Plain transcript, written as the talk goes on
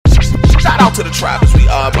Out to the trappers, we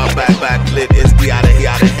are my back lit. It's D out of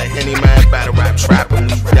here, any man battle rap trap,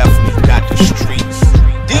 and we definitely got the streets.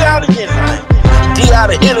 D out of here, man. D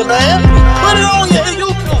out of here, man. Put it on your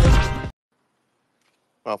YouTube.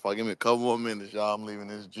 Motherfucker, give me a couple more minutes, y'all. I'm leaving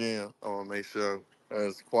this gym. I want to make sure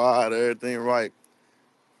it's quiet, everything right.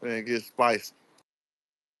 Man, get spicy.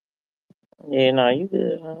 Yeah, no, you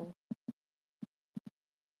good, huh?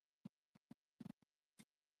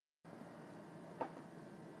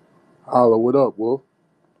 Holla, what up, Wolf?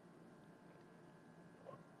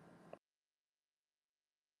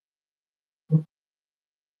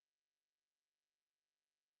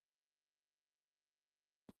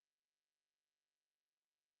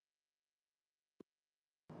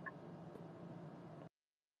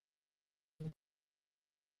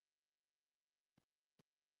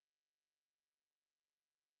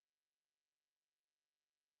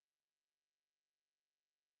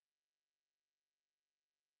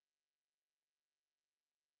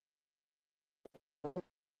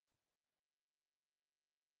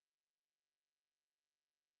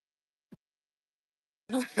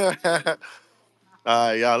 All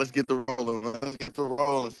right, y'all, let's get the rolling, man. Let's get the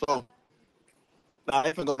rolling. So, nah, I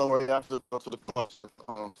ain't finna go nowhere. I have to go to the concert.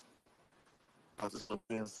 I just look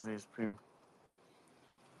in these people.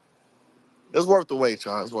 It's worth the wait,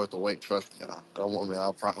 y'all. It's worth the wait. Trust me, y'all. Don't want me,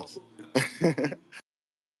 I promise.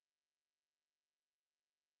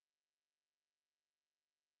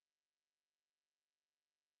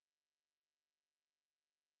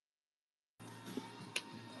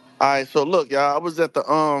 All right, so look, y'all.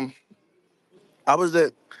 I was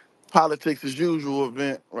at Politics as Usual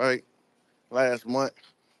event, right, last month.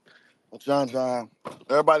 John.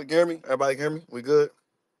 Everybody can hear me? Everybody can hear me? We good?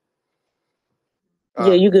 All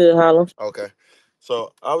Yeah, right. you good, Holla. Okay.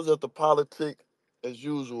 So I was at the Politic as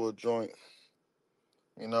Usual joint.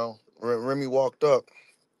 Remy walked up.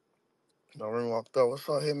 Remy walked up. What's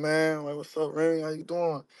up, Hitman? Like, what's up, Remy? How you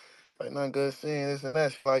doing? Like, nothing good seeing this and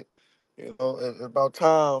that. She's like, it's about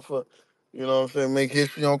time for, what I'm saying, make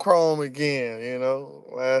history on Chrome again,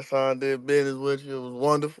 Last time I did business with you, it was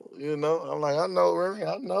wonderful. I'm like, I know, Remy,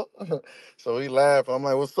 I know. So he laughed. I'm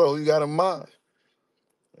like, what's up? Who you got in mind?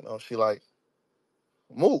 She like,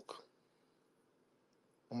 Mook.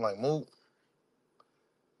 I'm like, Mook.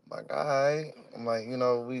 I'm like, all right. I'm like,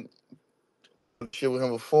 we shit with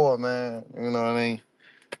him before, man. You know what I mean?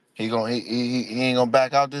 He ain't gonna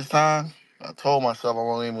back out this time. I told myself I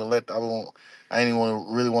won't even let I ain't even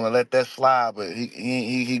really want to let that slide, but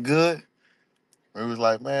he good. He was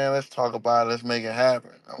like, man, let's talk about it, let's make it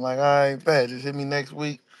happen. I'm like, all right, bet, just hit me next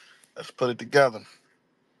week. Let's put it together.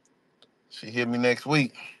 She hit me next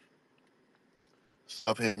week. What's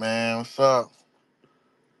up here, man? What's up?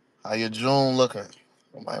 How your June looking?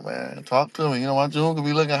 I'm like, man, talk to me. My June could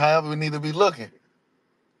be looking however we need to be looking.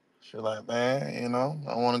 She like, man,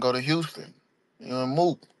 I want to go to Houston. You and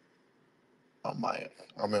Mook. I'm like,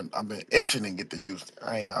 I've been itching to get to Houston.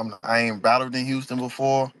 I ain't battled in Houston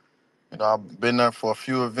before. I've been there for a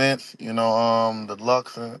few events. The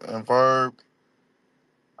Lux and Verb.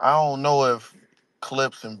 I don't know if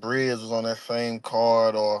Clips and Briz was on that same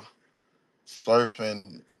card or Surf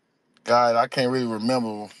and Guy. I can't really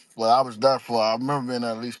remember. But I was there for. I remember being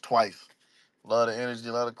there at least twice. Love the energy,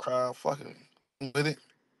 love the crowd. Fuck it, with it.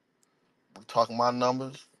 I'm talking my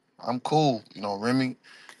numbers. I'm cool.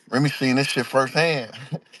 Remy seen this shit firsthand.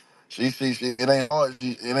 It ain't hard.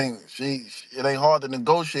 It ain't hard to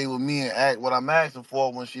negotiate with me and act what I'm asking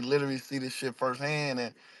for when she literally see this shit firsthand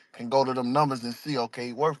and can go to them numbers and see,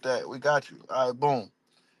 okay, worth that. We got you. All right, boom.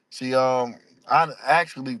 I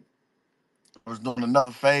actually was doing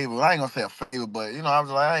another favor. I ain't gonna say a favor, but I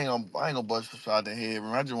was like, I ain't gonna bust this out the head.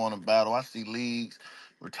 I just want to battle. I see leagues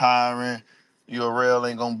retiring. URL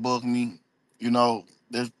ain't gonna book me.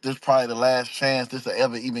 This probably the last chance this will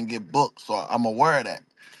ever even get booked. So I'm aware of that.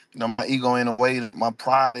 My ego in a way, my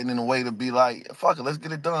pride in a way to be like, fuck it, let's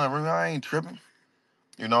get it done. Remy, I ain't tripping.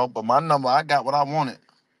 But my number, I got what I wanted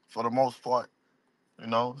for the most part.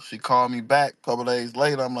 She called me back a couple days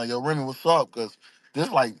later. I'm like, yo, Remy, what's up? Because this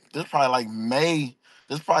probably like May,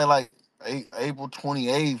 this probably like April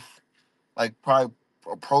 28th, like probably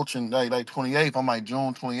approaching like 28th. I'm like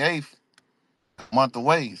June 28th, month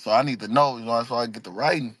away. So I need to know, so I get the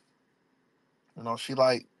writing. She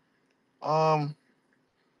like, um,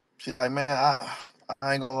 she like, man,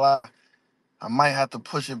 I ain't gonna lie. I might have to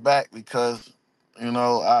push it back because, you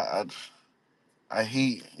know what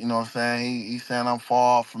I'm saying? He's saying I'm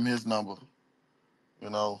far off from his number, you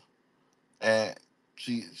know. And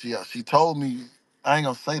she told me I ain't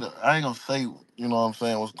gonna say, what I'm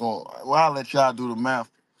saying, what's going on. Well, I'll let y'all do the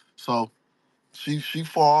math. So she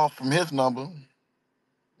far off from his number,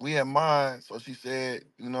 we had mine. So she said,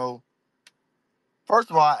 first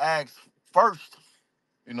of all, first,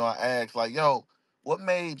 I asked like, yo, what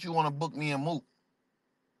made you want to book me and Mook?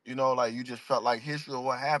 Like you just felt like history or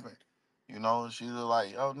what happened? She was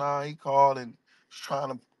like, oh, nah, he called and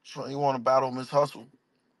he want to battle Miss Hustle.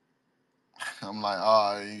 I'm like,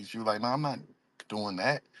 she was like, no, I'm not doing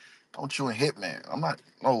that. Don't you and Hitman. I'm not,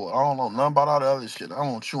 no, I don't know nothing about all the other shit. I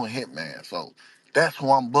want you and Hitman. So that's who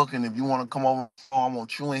I'm booking. If you want to come over, I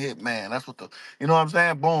want you and Hitman. That's what you know what I'm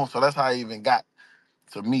saying? Boom. So that's how he even got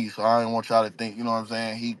to me. So I didn't want y'all to think, you know what I'm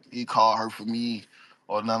saying? He called her for me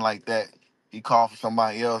or nothing like that. He called for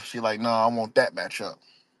somebody else. She like, nah, I want that matchup.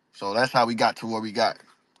 So that's how we got to where we got.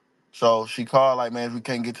 So she called like, man, we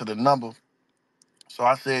can't get to the number. So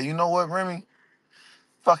I said, you know what, Remy?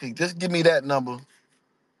 Fuck it, just give me that number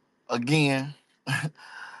again,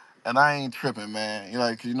 and I ain't tripping, man.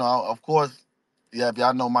 Of course, yeah, if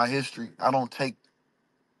y'all know my history, I don't take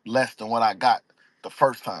less than what I got the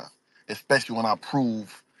first time, especially when I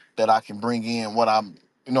prove that I can bring in what I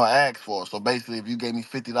asked for. So basically, if you gave me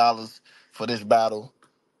 $50 for this battle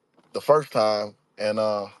the first time, and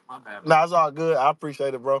nah, it's all good. I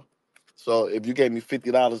appreciate it, bro. So if you gave me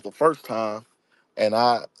 $50 the first time, and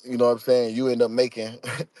you know what I'm saying, you end up making,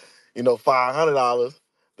 $500.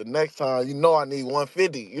 The next time, I need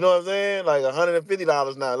 150. You know what I'm saying? Like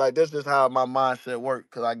 $150 now. Like that's just how my mindset works.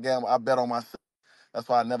 Cause I gamble, I bet on myself. That's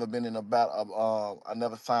why I never been in a battle. I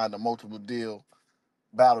never signed a multiple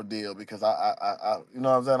battle deal because you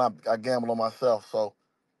know what I'm saying. I gamble on myself. So,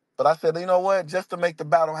 but I said, you know what? Just to make the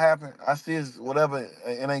battle happen, I see it's whatever.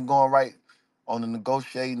 It ain't going right on the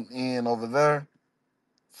negotiating end over there.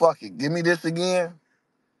 Fuck it. Give me this again.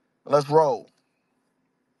 Let's roll.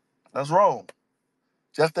 Let's roll.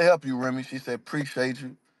 Just to help you, Remy. She said, appreciate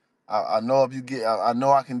you. I know if you get, I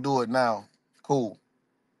know I can do it now. Cool.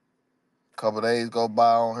 Couple days go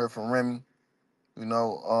by, I don't hear from Remy.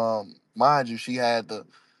 Mind you, she had the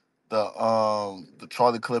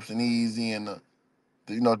Charlie Clips and Easy and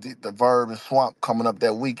the Verb and Swamp coming up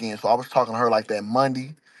that weekend. So I was talking to her like that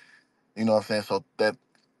Monday. You know what I'm saying? So that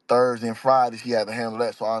Thursday and Friday she had to handle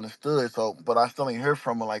that. So I understood. So, but I still ain't hear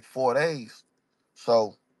from her like 4 days.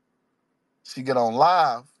 So she get on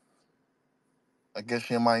live. I guess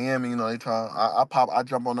she in Miami, they trying. I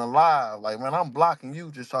jump on the live, like, man, I'm blocking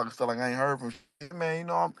you, just talking stuff like I ain't heard from shit, man.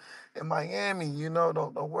 I'm in Miami,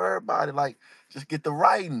 don't worry about it. Like, just get the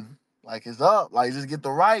writing, like it's up, like just get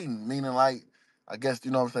the writing. Meaning, like, I guess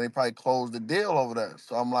what I'm saying. They probably closed the deal over there.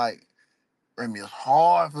 So I'm like, Remy, it's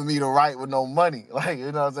hard for me to write with no money. Like,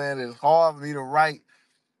 you know what I'm saying? It's hard for me to write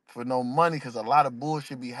for no money because a lot of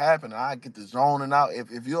bullshit be happening. I get the zoning out.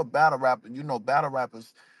 If you're a battle rapper, battle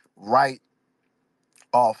rappers write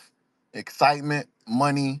off excitement,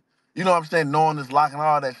 money, you know what I'm saying, knowing it's locked and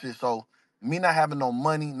all that shit. So me not having no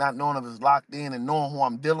money, not knowing if it's locked in and knowing who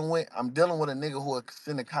I'm dealing with a nigga who will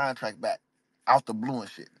send a contract back out the blue and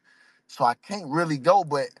shit. So I can't really go,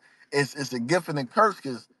 but it's a gift and a curse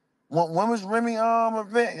because when was Remy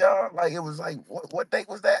event, y'all? Like it was like what date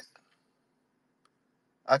was that?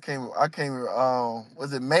 I can't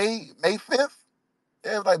was it May 5th?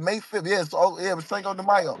 Yeah, it was like May 5th. Yeah, so yeah, it was Cinco de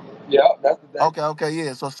Mayo. Yeah, that's the day. Okay,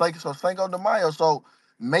 yeah. So Cinco de Mayo. So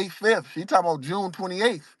May 5th. She talking about June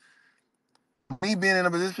 28th. Me being in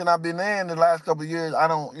a position I've been in the last couple of years, I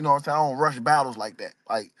don't, what I'm saying, I don't rush battles like that.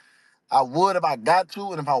 Like I would if I got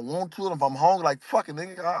to, and if I want to, and if I'm hungry, like fucking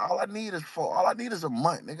nigga, all I need is a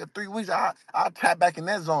month, nigga. 3 weeks, I'll tap back in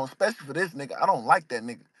that zone, especially for this nigga. I don't like that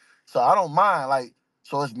nigga. So I don't mind. Like,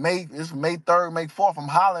 so it's May 3rd, May 4th. I'm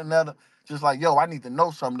hollering at her, just like, yo, I need to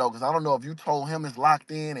know something though, because I don't know if you told him it's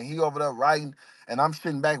locked in and he over there writing and I'm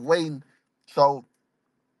sitting back waiting. So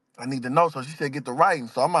I need to know. So she said, get the writing.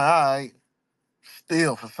 So I'm like, all right.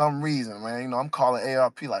 Still, for some reason, man, I'm calling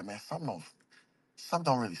ARP like, man, something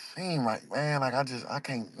don't really seem right, man. Like I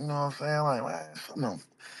can't, you know what I'm saying? Like, man,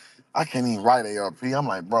 I can't even write ARP. I'm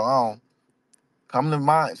like, bro, I don't come to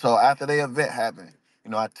mind. So after the event happened,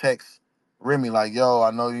 I text Remy like, yo, I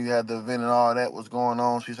know you had the event and all that was going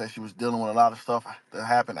on. She said she was dealing with a lot of stuff that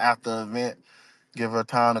happened after the event. Give her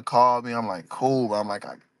time to call me. I'm like, cool, but I'm like,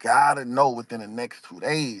 I gotta know within the next 2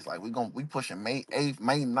 days. Like we pushing May 8th,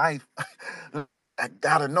 May 9th. I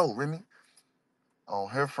gotta know, Remy. I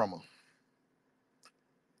don't hear from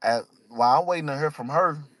her. While I'm waiting to hear from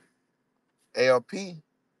her, ALP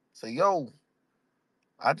say, yo,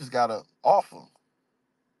 I just got an offer. I'm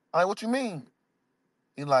like, what you mean?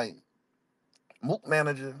 He like, Mook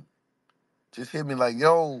manager just hit me like,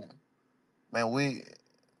 yo, man,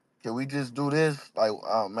 can we just do this? Like,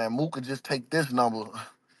 man, Mook could just take this number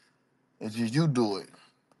and just you do it.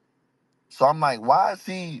 So I'm like, why is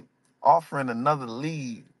he offering another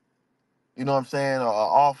lead You know what I'm saying? Or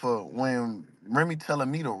offer when Remy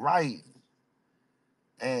telling me to write,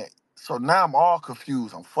 and so now I'm all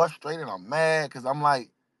confused. I'm frustrated. I'm mad because I'm like,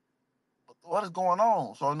 what is going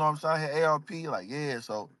on? So you know what I'm saying? I had ARP like, yeah.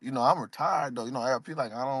 So I'm retired though. ARP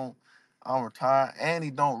like I'm retired, and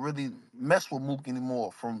he don't really mess with Mook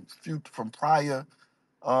anymore from prior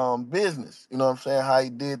business. You know what I'm saying? How he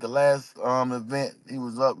did the last event. He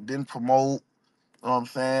was up, didn't promote. You know what I'm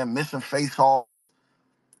saying? Missing face off.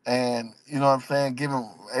 And you know what I'm saying, giving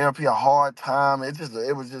ARP a hard time. It's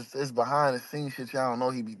behind the scenes shit y'all don't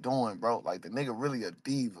know he be doing, bro. Like the nigga really a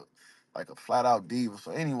diva, like a flat out diva.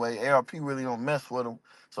 So anyway, ARP really don't mess with him.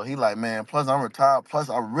 So he like, man, plus I'm retired, plus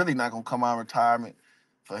I'm really not gonna come out of retirement.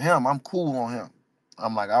 For him, I'm cool on him.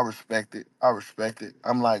 I'm like, I respect it. I respect it.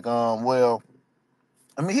 I'm like, well,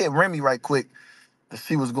 let me hit Remy right quick to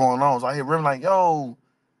see what's going on. So I hit Remy like, yo,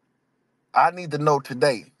 I need to know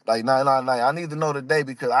today. Like, nah. I need to know today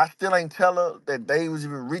because I still ain't tell her that they was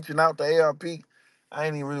even reaching out to ARP. I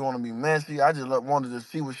ain't even really want to be messy. I just wanted to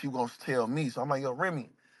see what she was going to tell me. So I'm like, yo, Remy,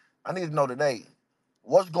 I need to know today.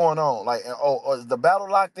 What's going on? Like, or is the battle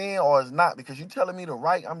locked in or is not? Because you telling me to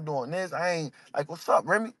write, I'm doing this. I ain't, like, what's up,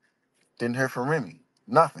 Remy? Didn't hear from Remy.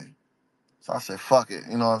 Nothing. So I said, fuck it.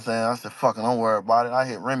 You know what I'm saying? I said, fuck it, don't worry about it. I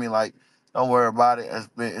hit Remy like, don't worry about it.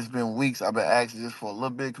 It's been weeks. I've been asking just for a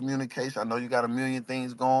little bit of communication. I know you got a million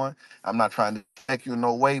things going. I'm not trying to check you in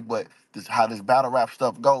no way, but this how this battle rap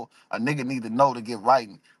stuff go. A nigga need to know to get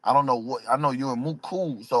writing. I don't know what I know you and Mook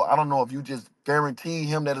cool, so I don't know if you just guarantee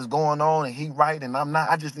him that it's going on and he right and I'm not.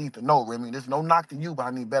 I just need to know, Remy. There's no knock to you, but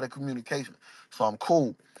I need better communication. So I'm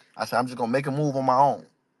cool. I said, I'm just gonna make a move on my own.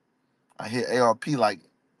 I hit ARP like,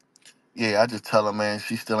 yeah, I just tell her, man,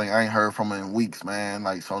 she still ain't, I ain't heard from her in weeks, man.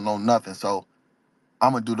 Like, so no nothing. So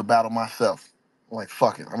I'm gonna do the battle myself. I'm like,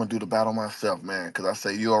 fuck it. I'm gonna do the battle myself, man. Cause I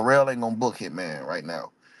say URL ain't gonna book Hitman right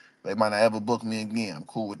now. They might not ever book me again. I'm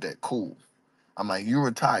cool with that. Cool. I'm like, you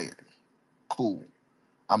retired. Cool.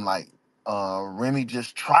 I'm like, Remy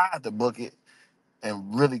just tried to book it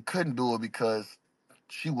and really couldn't do it because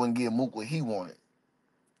she wouldn't give Mook what he wanted.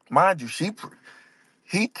 Mind you,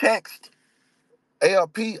 he text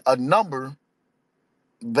ALP a number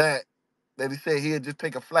that he said he'd just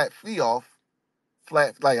take a flat fee off.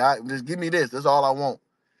 Flat, like, I just give me this. That's all I want.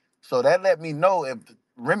 So that let me know if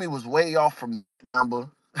Remy was way off from the number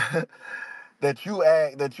that you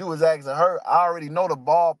was asking her. I already know the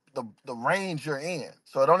ball, the range you're in.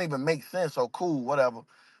 So it don't even make sense. So cool, whatever.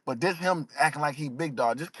 But this him acting like he big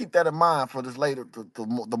dog. Just keep that in mind for this later.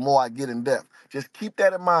 The more I get in depth, just keep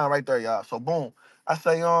that in mind right there, y'all. So boom, I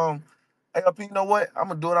say ALP, you know what? I'm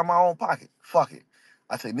gonna do it out my own pocket. Fuck it.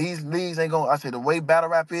 I say these leagues ain't gonna. I say the way battle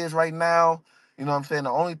rap is right now. You know what I'm saying?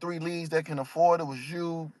 The only three leagues that can afford it was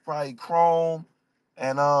you, probably Chrome,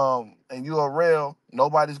 and URL.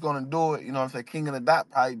 Nobody's gonna do it. You know what I'm saying? King of the Dot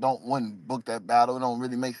probably don't wouldn't book that battle. It don't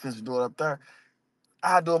really make sense to do it up there.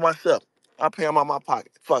 I do it myself. I pay him out my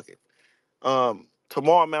pocket. Fuck it.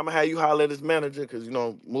 Tomorrow, man, I'm gonna have you holler at his manager because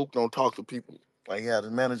Mook don't talk to people. Like he had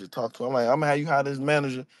his manager talk to him. I'm like, I'm gonna have you holler at his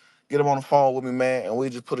manager, get him on the phone with me, man, and we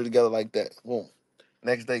just put it together like that. Boom.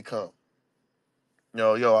 Next day come.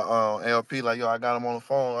 LP, like, yo, I got him on the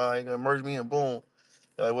phone. He gonna merge me and boom.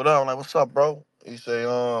 Like, what up? I'm like, what's up, bro? He say,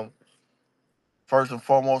 first and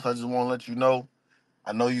foremost, I just want to let you know,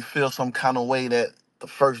 I know you feel some kind of way that the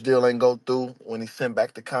first deal ain't go through when he sent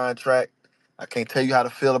back the contract. I can't tell you how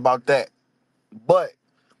to feel about that. But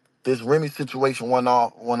this Remy situation wasn't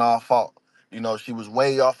our fault. She was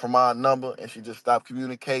way off from our number and she just stopped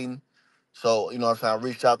communicating. So, what I'm saying, I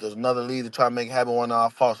reached out. There's another lead to try to make it happen wasn't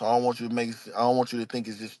our fault. So I don't want you to think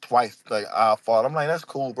it's just twice like our fault. I'm like, that's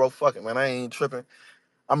cool, bro. Fuck it, man. I ain't tripping.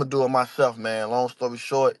 I'm gonna do it myself, man. Long story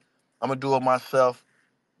short, I'm gonna do it myself.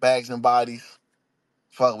 Bags and bodies.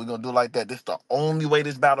 Fuck, we gonna do it like that. This the only way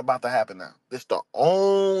this battle about to happen now. This the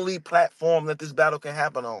only platform that this battle can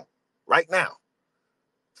happen on. Right now.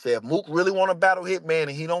 Say if Mook really want to battle Hitman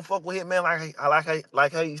and he don't fuck with Hitman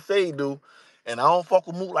like how he say he do, and I don't fuck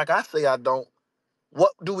with Mook like I say I don't,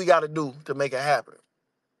 what do we gotta do to make it happen?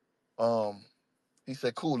 Um, he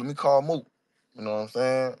said, cool, let me call Mook. You know what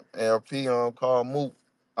I'm saying? ARP called Mook.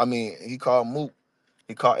 I mean, he called Mook.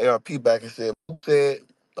 He called ARP back and said, Mook said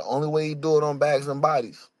the only way he do it on Bags and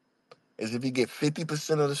Bodies is if he get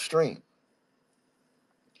 50% of the stream.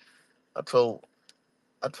 I told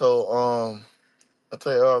I told I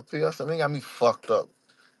tell ARP, I said, nigga got me fucked up.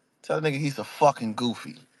 Tell the nigga he's a fucking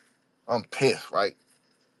goofy. I'm pissed, right?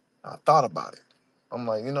 I thought about it. I'm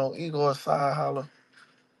like, ego aside, Holla.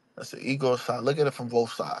 I said, ego aside, look at it from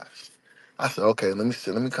both sides. I said, okay, let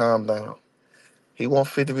me calm down. He want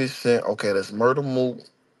 50%. Okay, that's Murda Mook.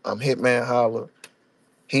 I'm Hitman Holla.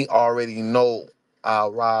 he already know our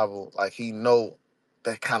rival. Like he know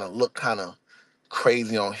that kind of look kind of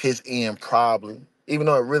crazy on his end probably. Even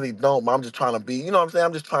though it really don't, but I'm just trying to be, you know what I'm saying?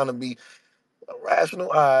 I'm just trying to be rational.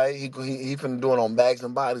 All right, he finna do it on Bags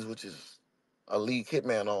and Bodies, which is a league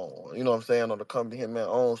Hitman on, you know what I'm saying, on the company Hitman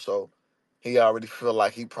on. So he already feel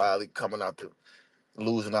like he probably coming out to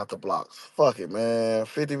losing out the blocks. Fuck it, man.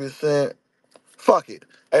 50%. Fuck it.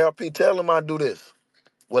 ARP, tell him I do this.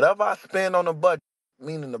 Whatever I spend on the budget,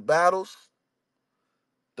 meaning the battles,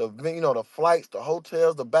 the flights, the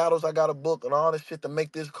hotels, the battles I gotta book, and all this shit to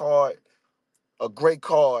make this card a great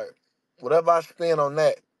card. Whatever I spend on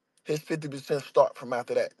that, his 50% start from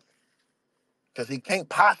after that. Because he can't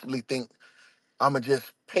possibly think I'ma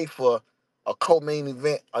just pay for a co-main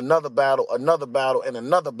event, another battle, and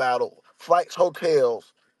another battle, flights,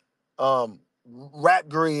 hotels, um, rap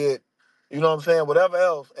grid, you know what I'm saying, whatever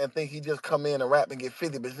else, and think he just come in and rap and get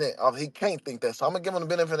 50%. He can't think that. So I'm gonna give him the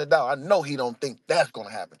benefit of the doubt. I know he don't think that's gonna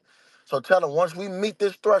happen. So tell him once we meet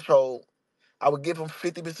this threshold, I would give him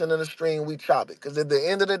 50% of the stream, we chop it. Because at the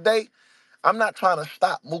end of the day, I'm not trying to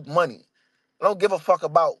stop Mook money. I don't give a fuck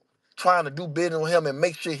about trying to do business with him and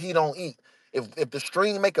make sure he don't eat. If the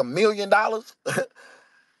stream make $1 million,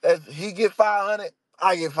 as he get 500,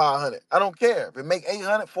 I get 500. I don't care. If it make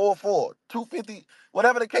 800, 4, 250,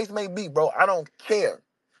 whatever the case may be, bro, I don't care.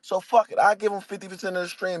 So fuck it. I give him 50% of the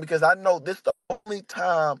stream because I know this the only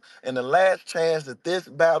time and the last chance that this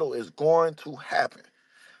battle is going to happen.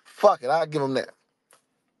 Fuck it. I give him that.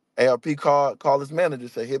 ARP call his manager,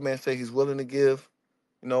 say Hitman say he's willing to give,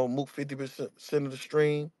 Mook 50% of the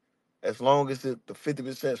stream, as long as the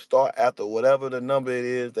 50% start after whatever the number it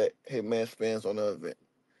is that Hitman spends on the event.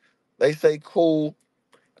 They say cool,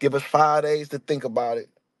 give us 5 days to think about it,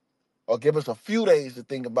 or give us a few days to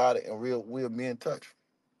think about it, and we'll be in touch.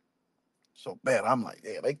 So bad, I'm like,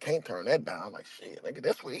 yeah, they can't turn that down. I'm like, shit, nigga,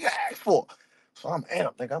 that's what he asked for. So I'm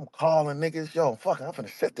amped, nigga. I'm calling niggas, yo, fuck it, I'm finna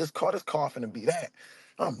set this car. This car finna be that.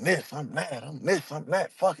 I'm this, I'm that, I'm this, I'm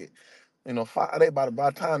that. Fuck it. 5 days by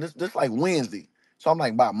the time this like Wednesday. So I'm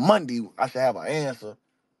like, by Monday, I should have an answer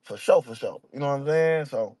for sure, for sure. You know what I'm saying?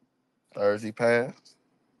 So Thursday passed,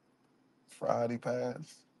 Friday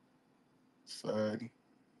passed, Saturday,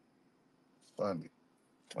 Sunday.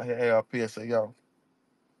 I hit ARP and say, yo,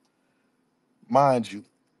 mind you,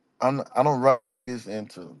 I don't rub this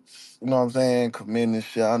into, you know what I'm saying, committing this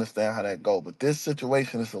shit. I understand how that go. But this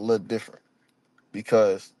situation is a little different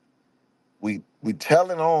because we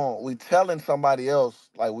telling somebody else,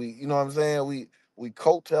 like you know what I'm saying? We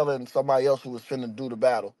coat-telling somebody else who was finna do the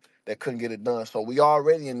battle that couldn't get it done. So we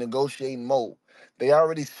already in negotiating mode. They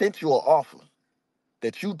already sent you an offer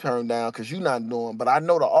that you turned down because you not doing, but I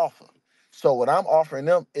know the offer. So what I'm offering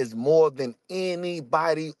them is more than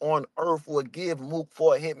anybody on earth would give Mook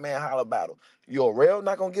for a Hitman Holla battle. Your Rail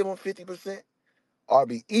not gonna give him 50%.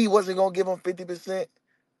 RBE wasn't gonna give him 50%.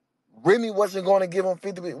 Remy wasn't gonna give him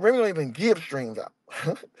 50%. Remy don't even give streams out.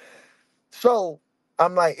 So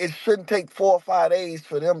I'm like, it shouldn't take 4 or 5 days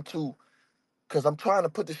for them to, because I'm trying to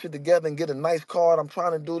put this shit together and get a nice card. I'm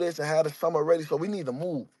trying to do this and have the summer ready. So we need to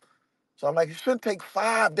move. So I'm like, it shouldn't take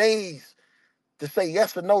 5 days to say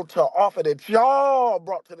yes or no to an offer that y'all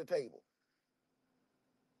brought to the table.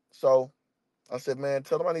 So I said, man,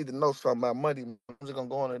 tell them I need to know something about money. I'm just gonna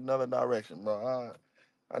go in another direction, bro.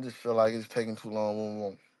 I just feel like it's taking too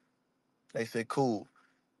long. They said, cool.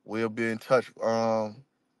 We'll be in touch.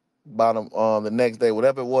 About the next day,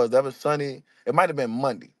 whatever it was, that was Sunday. It might have been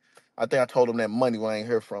Monday. I think I told them that Monday when I ain't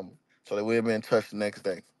heard from them. So they will be in touch the next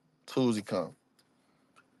day. Tuesday come.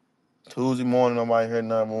 Tuesday morning, nobody heard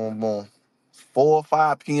nothing. Boom, boom. 4 or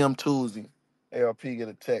 5 p.m. Tuesday. ARP get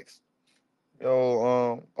a text.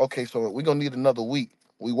 Yo, okay, so we're gonna need another week.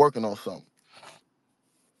 We working on something.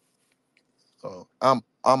 So I'm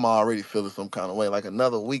already feeling some kind of way. Like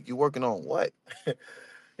another week, you working on what?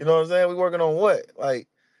 You know what I'm saying? We working on what? Like,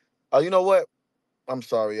 oh, you know what? I'm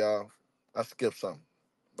sorry, y'all. I skipped something.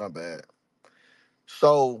 My bad.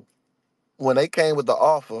 So when they came with the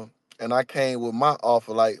offer and I came with my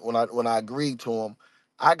offer, like when I agreed to them,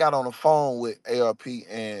 I got on the phone with ARP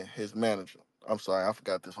and his manager. I'm sorry, I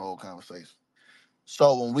forgot this whole conversation.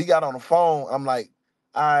 So when we got on the phone, I'm like,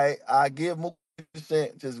 I give Mook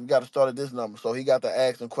 50%, just we got to start at this number. So he got to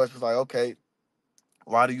ask some questions like, okay,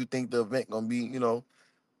 why do you think the event gonna be,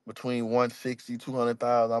 between 160,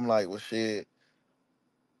 200,000? I'm like, well, shit,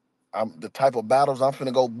 I'm the type of battles I'm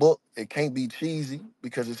finna go book. It can't be cheesy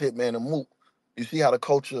because it's Hitman and Mook. You see how the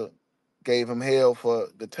culture gave him hell for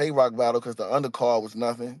the Tay Rock battle because the undercard was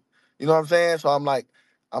nothing. You know what I'm saying? So I'm like,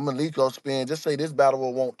 I'm gonna at least go spend. Just say this battle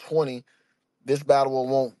will want 20. This battle will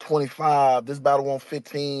want 25, this battle want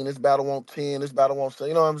 15, this battle want 10, this battle want,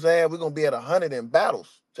 you know what I'm saying? We're gonna be at 100 in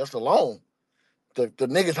battles just alone. The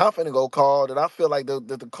niggas I'm finna go call that I feel like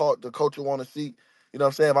the coach will want to see. You know what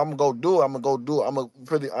I'm saying? If I'm gonna go do it, I'm gonna go do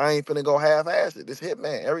it. I ain't finna go half-ass it. This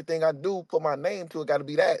Hitman. Everything I do, put my name to it, gotta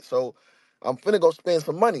be that. So I'm finna go spend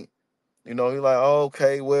some money. You know, he's like, oh,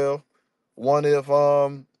 okay, well, one if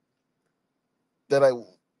that I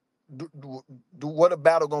do what a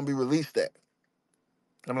battle gonna be released at?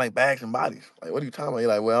 I'm like, bags and bodies. Like, what are you talking about? He's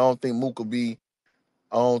like, well, I don't think Mook will be.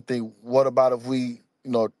 I don't think. What about if we,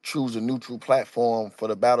 choose a neutral platform for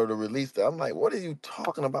the battle to release that? I'm like, what are you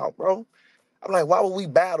talking about, bro? I'm like, why would we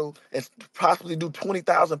battle and possibly do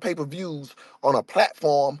 20,000 pay-per-views on a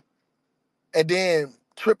platform and then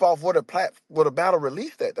trip off where the battle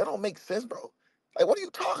released at? That don't make sense, bro. Like, what are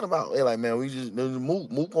you talking about? They're like, man, we just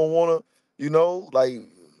Mook gonna wanna, like,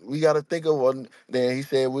 we gotta think of one. Then he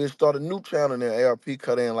said we'll start a new channel, and then ARP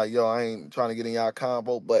cut in like, yo, I ain't trying to get in y'all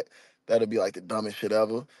combo, but that'd be like the dumbest shit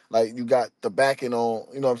ever. Like, you got the backing on,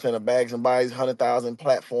 you know what I'm saying, the Bags and Bodies 100,000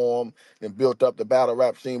 platform and built up the battle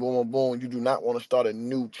rap scene, boom, boom, boom. You do not want to start a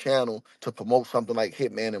new channel to promote something like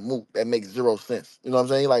Hitman and Mook. That makes zero sense. You know what I'm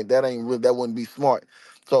saying? Like, that wouldn't be smart.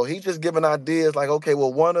 So he's just giving ideas like, okay,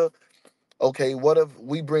 well, what if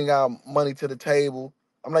we bring our money to the table?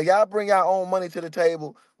 I'm like, y'all bring our own money to the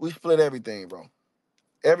table. We split everything, bro.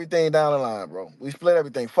 Everything down the line, bro. We split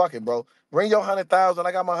everything. Fuck it, bro. Bring your 100,000.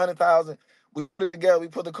 I got my 100,000. We put it together. We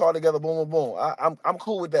put the car together. Boom, boom, boom. I'm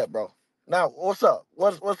cool with that, bro. Now, what's up?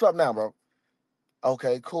 What's up now, bro?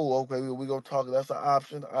 Okay, cool. Okay, we gonna talk. That's an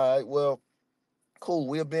option. All right. Well, cool.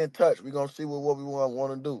 We'll be in touch. We gonna see what we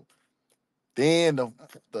want to do. Then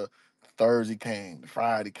the Thursday came, the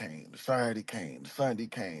Friday came, the Saturday came, the Sunday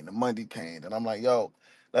came, the Monday came. And I'm like, yo,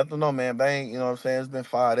 let them know, man, bang, you know what I'm saying? It's been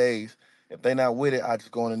 5 days. If they not with it, I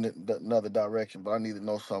just go in another direction. But I need to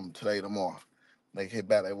know something today, tomorrow. They hit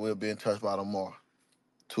back, like, we'll be in touch by tomorrow.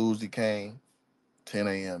 Tuesday came, 10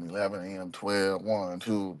 a.m., 11 a.m., 12, 1,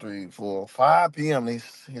 2, 3, 4, 5 p.m.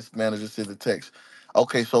 His manager sent the text.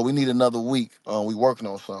 Okay, so we need another week. We working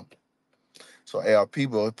on something. So ARP,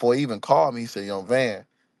 before he even called me, he said, yo, Van,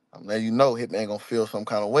 I'm letting you know Hitman gonna feel some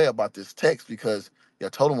kind of way about this text because you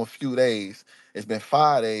told him a few days. It's been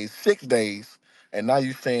 5 days, 6 days, and now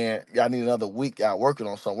you saying y'all need another week. Y'all working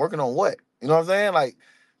on something. Working on what? You know what I'm saying? Like,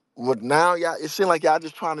 what now? Y'all, it seems like y'all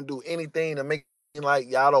just trying to do anything to make it seem like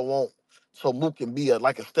y'all don't want so Mook can be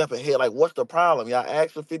like a step ahead. Like, what's the problem? Y'all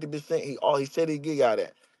asked for 50%. He said he'd give y'all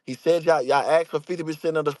that. He said y'all asked for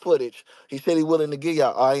 50% of the footage. He said he willing to give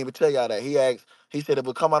y'all. I ain't even tell y'all that. He said if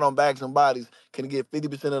it come out on Bags and Bodies, can he get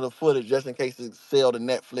 50% of the footage just in case it sell to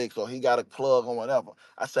Netflix or he got a plug or whatever.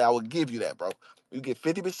 I say I would give you that, bro. You get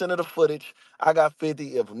 50% of the footage. I got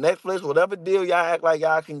 50. If Netflix, whatever deal y'all act like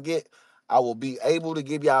y'all can get, I will be able to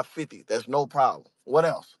give y'all 50. That's no problem. What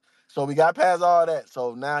else? So we got past all that.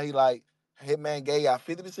 So now he like, Hitman gave y'all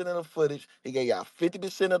 50% of the footage. He gave y'all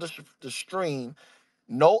 50% of the stream.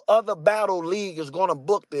 No other battle league is gonna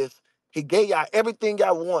book this. He gave y'all everything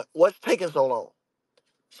y'all want. What's taking so long?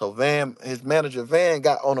 So Van, his manager Van,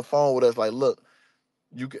 got on the phone with us like, look,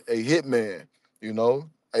 you can a Hitman, you know,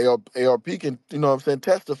 ARP can, you know what I'm saying,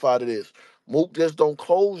 testify to this. Mook just don't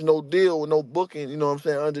close no deal with no booking, you know what I'm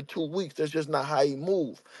saying, under 2 weeks. That's just not how he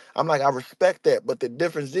move. I'm like, I respect that, but the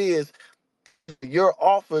difference is your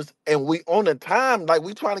offers and we on the time, like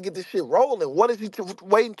we trying to get this shit rolling. What is he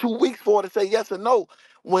waiting 2 weeks for to say yes or no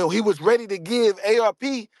when he was ready to give ARP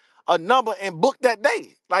a number and book that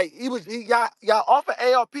day? Like y'all offered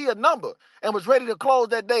ARP a number and was ready to close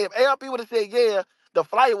that day. If ARP would have said yeah, the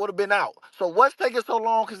flyer would have been out. So what's taking so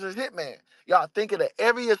long? Cause it's Hitman. Y'all thinking of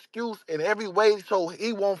every excuse and every way so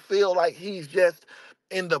he won't feel like he's just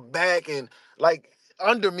in the back and like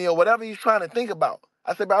under me or whatever he's trying to think about.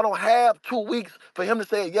 I said, but I don't have 2 weeks for him to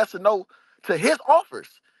say yes or no to his offers.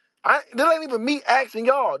 This ain't even me asking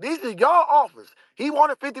y'all. These are y'all offers. He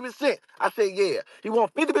wanted 50%. I said, yeah. He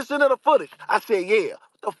want 50% of the footage. I said, yeah.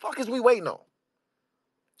 What the fuck is we waiting on?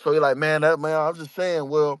 So he's like, man, I'm just saying,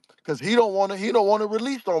 well, because he don't want to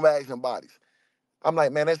release on Bags and Bodies. I'm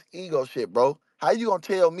like, man, that's ego shit, bro. How you gonna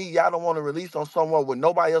tell me y'all don't want to release on somewhere where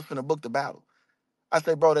nobody else finna book the battle? I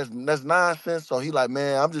say, bro, that's nonsense. So he like,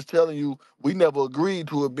 man, I'm just telling you, we never agreed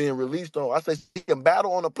to it being released on. I say, he can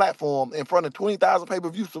battle on a platform in front of 20,000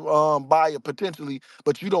 pay-per-view buyer potentially,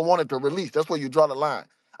 but you don't want it to release. That's where you draw the line.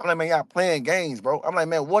 I'm like, man, y'all playing games, bro. I'm like,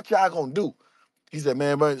 man, what y'all gonna do? He said,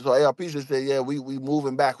 man, bro. So ARP just said, yeah, we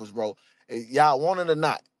moving backwards, bro. Y'all want it or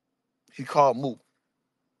not? He called Mook.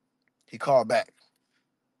 He called back.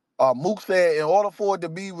 Mook said in order for it to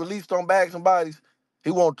be released on Bags and Bodies,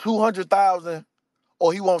 he want 200,000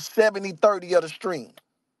 or he wants 70-30 of the stream?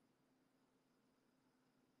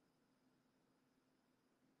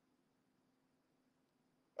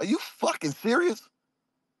 Are you fucking serious?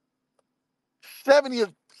 70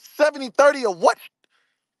 of 70-30 of what?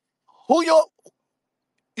 Who you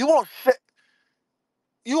want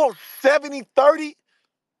you want 70-30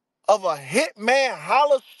 of a Hitman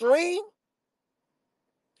Holla stream?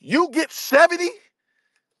 You get 70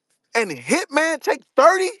 and Hitman take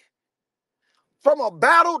 30 from a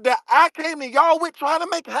battle that I came to y'all with trying to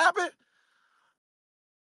make happen?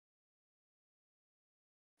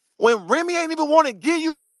 When Remy ain't even want to give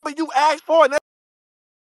you what you asked for, and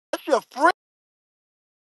that's your friend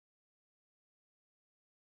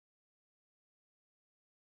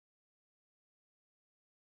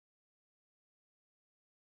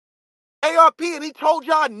ARP, and he told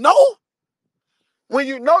y'all no? When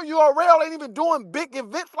you know URL ain't even doing big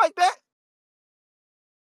events like that?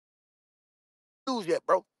 News yet,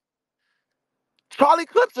 bro. Charlie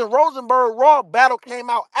Clips and Rosenberg Raw battle came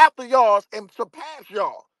out after y'all's and surpassed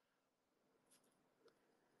y'all.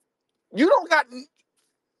 You don't got.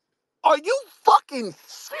 Are you fucking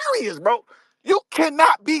serious, bro? You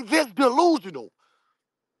cannot be this delusional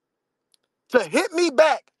to hit me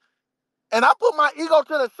back, and I put my ego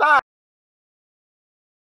to the side.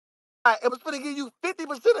 It was going to give you 50%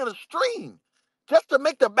 of the stream just to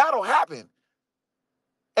make the battle happen.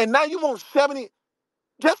 And now you want 70.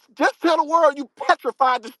 Just tell the world you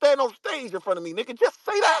petrified to stand on stage in front of me, nigga. Just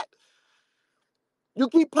say that. You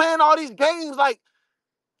keep playing all these games like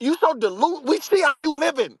you so deluded. We see how you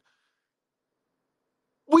living.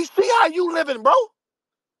 We see how you living, bro.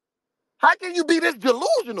 How can you be this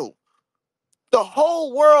delusional? The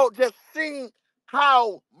whole world just seen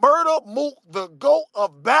how Murda Mook, the GOAT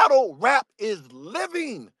of battle rap, is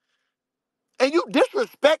living. And you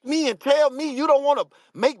disrespect me and tell me you don't want to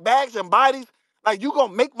make bags and bodies, like you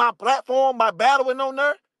gonna make my platform by battling on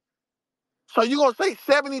there? So you gonna say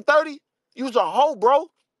 70-30? You's a hoe, bro.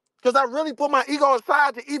 Because I really put my ego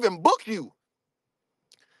aside to even book you.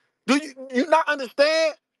 Do you not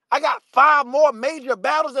understand? I got 5 more major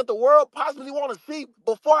battles that the world possibly want to see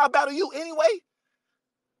before I battle you anyway.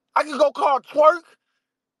 I can go call Twerk.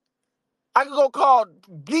 I can go call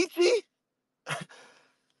Geechee.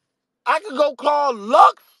 I can go call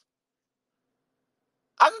Lux.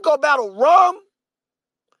 I can go battle Rum.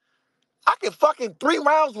 I can fucking 3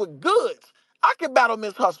 rounds with Goods. I can battle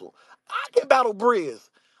Miss Hustle. I can battle Briz.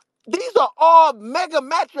 These are all mega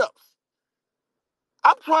matchups.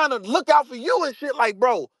 I'm trying to look out for you and shit like,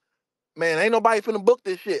 bro, man, ain't nobody finna book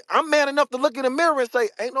this shit. I'm man enough to look in the mirror and say,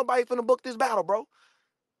 ain't nobody finna book this battle, bro.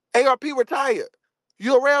 ARP retired.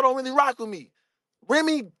 URL don't really rock with me.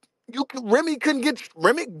 Remy, Remy couldn't get,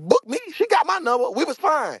 Remy booked me. She got my number. We was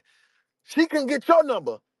fine. She couldn't get your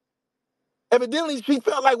number. Evidently, she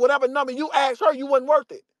felt like whatever number you asked her, you wasn't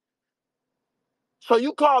worth it. So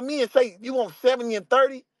you call me and say you want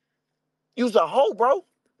 70-30? You's a hoe, bro.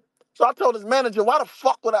 So I told his manager, why the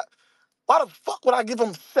fuck would I give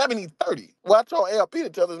him 70-30? Well, I told ALP to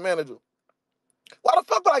tell his manager, why the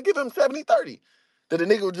fuck would I give him 70-30? That the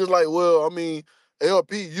nigga was just like, well, I mean,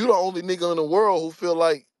 ALP, you the only nigga in the world who feel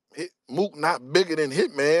like Mook not bigger than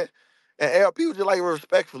Hitman. And ALP was just like,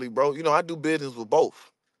 respectfully, bro, you know, I do business with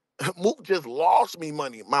both. Mook just lost me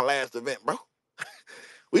money my last event, bro.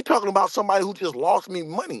 We talking about somebody who just lost me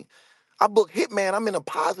money. I book Hitman, I'm in a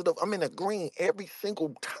positive, I'm in a green every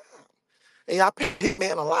single time. And I pay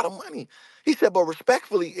Hitman a lot of money. He said, but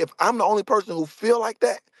respectfully, if I'm the only person who feel like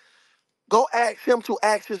that, go ask him to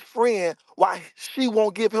ask his friend why she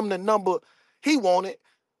won't give him the number he wanted,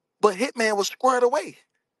 but Hitman was squared away.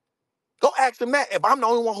 Go ask him that if I'm the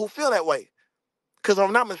only one who feel that way. Because if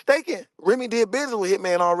I'm not mistaken, Remy did business with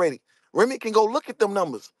Hitman already. Remy can go look at them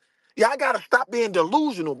numbers. Yeah, I got to stop being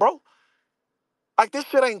delusional, bro. Like, this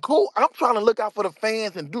shit ain't cool. I'm trying to look out for the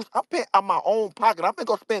fans and I'm paying out my own pocket. I'm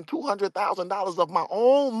going to spend $200,000 of my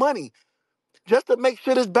own money just to make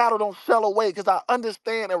sure this battle don't sell away, because I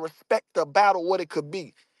understand and respect the battle, what it could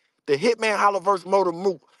be. The Hitman Holla versus Murda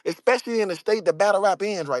Mook, especially in the state that battle rap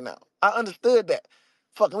ends right now. I understood that.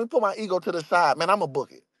 Fuck, let me put my ego to the side, man. I'ma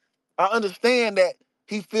book it. I understand that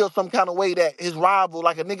he feels some kind of way that his rival,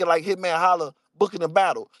 like a nigga like Hitman Holla, booking a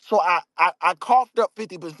battle. So I coughed up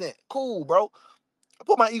 50%. Cool, bro. I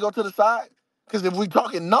put my ego to the side, because if we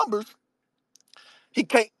talking numbers,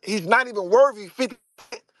 he's not even worthy 50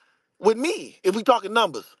 with me if we talking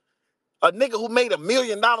numbers. A nigga who made $1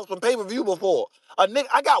 million from pay-per-view before. A nigga,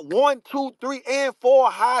 I got 1, 2, 3, and 4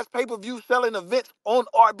 highest pay-per-view selling events on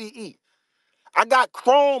RBE. I got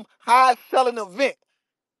Chrome highest selling event.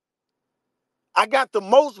 I got the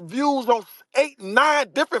most views on 8, 9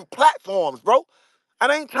 different platforms, bro.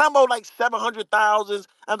 And I ain't talking about like 700,000.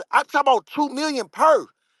 I'm talking about 2 million per.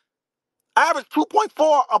 I average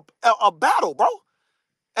 2.4 a battle, bro.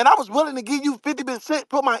 And I was willing to give you 50%,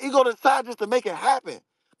 put my ego to the side just to make it happen.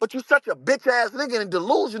 But you such a bitch ass nigga and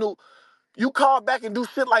delusional. You call back and do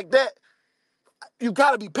shit like that. You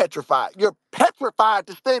gotta be petrified. You're petrified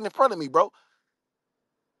to stand in front of me, bro.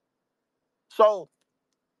 So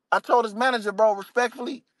I told his manager, bro,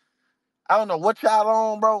 respectfully, I don't know what y'all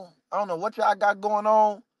on, bro. I don't know what y'all got going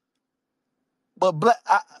on. But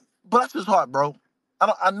bless his heart, bro.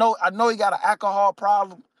 I know he got an alcohol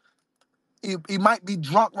problem. He might be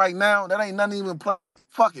drunk right now. That ain't nothing even play.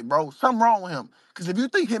 Fuck it, bro. Something wrong with him. Because if you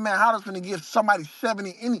think Hitman Holla's finna give somebody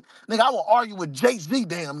 70, nigga, I will argue with Jay-Z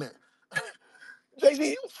damn near. Jay-Z,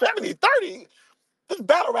 you 70, 30. This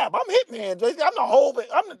battle rap, I'm Hitman, Jay-Z. I'm the whole thing.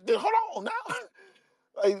 Hold on now.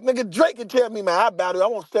 Like, nigga, Drake can tell me, man, I battle, I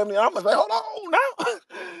want 70. I'm gonna say, hold on now.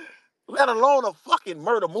 Let alone a fucking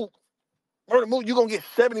Murda Mook. Murda Mook, you gonna get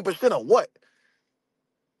 70% of what?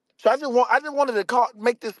 So I just wanted to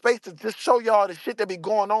make this space to just show y'all the shit that be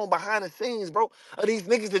going on behind the scenes, bro. Of these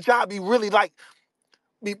niggas that y'all be really like,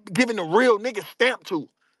 be giving the real nigga stamp to.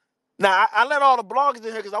 Now, I let all the bloggers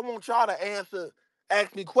in here because I want y'all to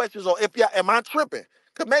ask me questions or if y'all, am I tripping?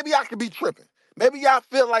 Because maybe I could be tripping. Maybe y'all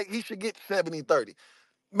feel like he should get 70-30.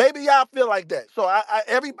 Maybe y'all feel like that. So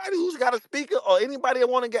everybody who's got a speaker or anybody that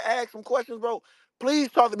want to get asked some questions, bro,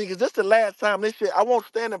 please talk to me because this is the last time this shit. I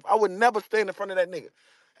would never stand in front of that nigga.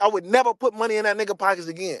 I would never put money in that nigga pockets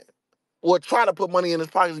again. Or try to put money in his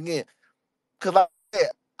pockets again. Cause like I said,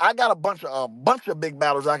 I got a bunch of big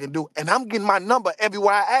battles I can do, and I'm getting my number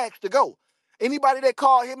everywhere I ask to go. Anybody that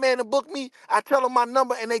call Hitman to book me, I tell them my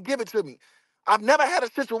number and they give it to me. I've never had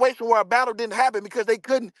a situation where a battle didn't happen because they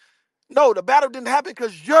couldn't. No, the battle didn't happen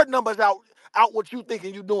because your number's out what you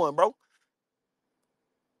thinking you doing, bro.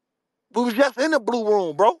 We was just in the blue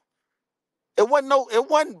room, bro. It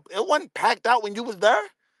wasn't packed out when you was there.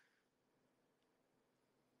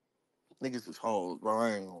 Niggas is hoes, bro.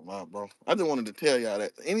 I ain't gonna lie, bro. I just wanted to tell y'all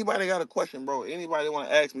that. Anybody got a question, bro? Anybody want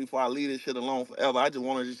to ask me before I leave this shit alone forever? I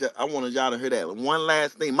wanted y'all to hear that. One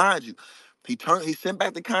last thing, mind you, he sent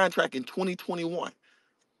back the contract in 2021.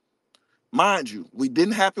 Mind you, we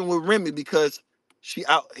didn't happen with Remy because he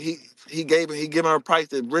gave her a price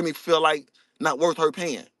that Remy feel like not worth her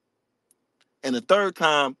paying. And the third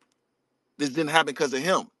time, this didn't happen because of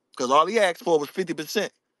him. Because all he asked for was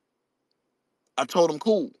 50%. I told him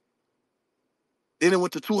cool. Then it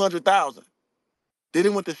went to 200,000. Then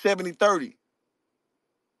it went to 70-30.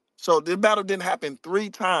 So this battle didn't happen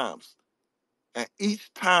 3 times. And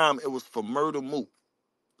each time it was for Murda Mook.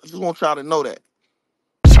 I just want y'all to know that.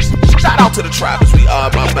 Shout out to the trappers, we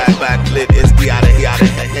are my back lit. It's D out of here,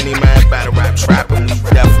 any man battle rap trapping. We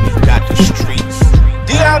definitely got the streets.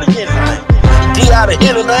 D out of here, man. D out of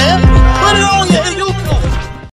here, man. Put it on your YouTube.